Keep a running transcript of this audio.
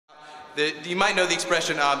You might know the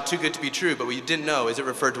expression, too good to be true, but what you didn't know is it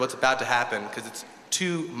referred to what's about to happen, because it's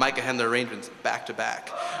 2 Micah Hendler arrangements back to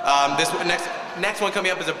back. This next one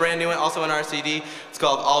coming up is a brand new one, also on our CD. It's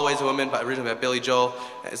called Always a Woman, originally by Billy Joel.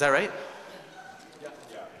 Is that right? Yeah.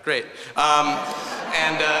 Great.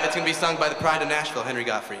 And it's going to be sung by the Pride of Nashville, Henry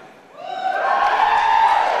Gottfried.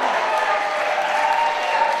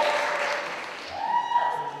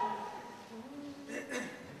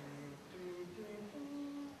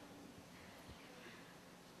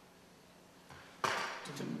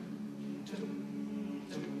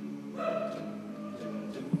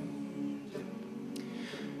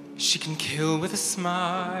 She can kill with a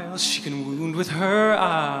smile, she can wound with her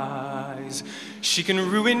eyes, she can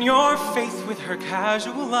ruin your faith with her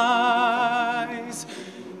casual lies,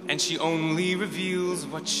 and she only reveals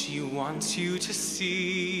what she wants you to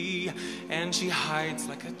see, and she hides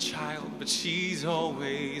like a child, but she's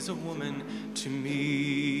always a woman to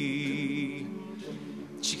me.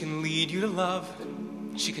 She can lead you to love,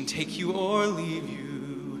 she can take you or leave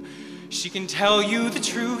you. She can tell you the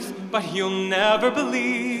truth, but you'll never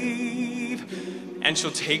believe. And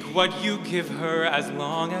she'll take what you give her as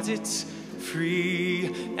long as it's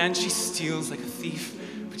free. And she steals like a thief,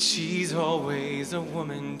 but she's always a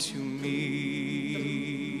woman to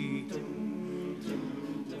me.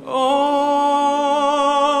 Oh,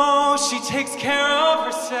 she takes care of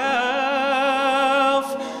herself.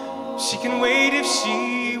 She can wait if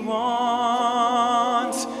she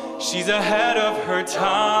wants. She's ahead of her time,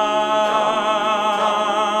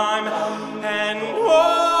 and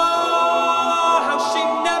whoa, how she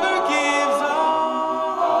never gives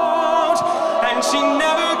out, and she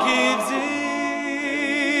never gives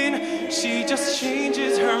in. She just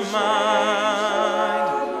changes her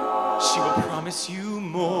mind. She will promise you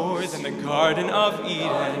more than the Garden of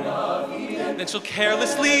Eden. Then she'll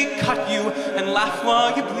carelessly cut you and laugh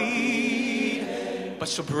while you bleed. But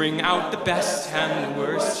she'll bring out the best and the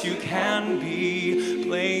worst you can be.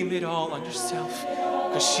 Blame it all on yourself,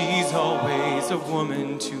 'cause she's always a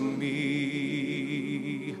woman to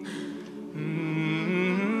me.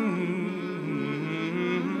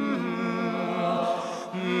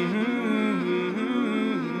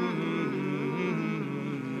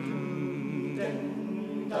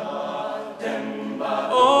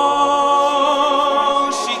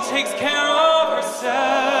 Oh, she takes care of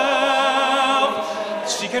herself.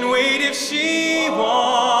 She can wait if she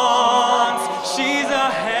wants. She's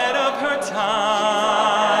ahead of her time.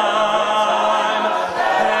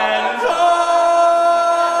 And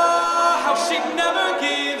oh, how she never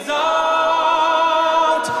gives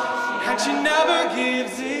out, and she never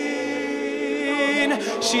gives in.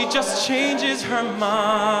 She just changes her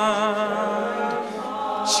mind.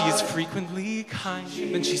 She is frequently kind,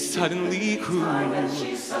 then she's suddenly cruel.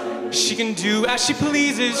 She can do as she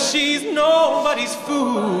pleases, she's nobody's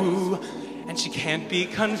fool. And she can't be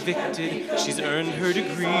convicted, she's earned her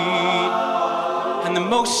degree. And the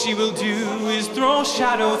most she will do is throw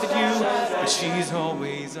shadows at you, but she's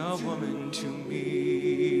always a woman to me.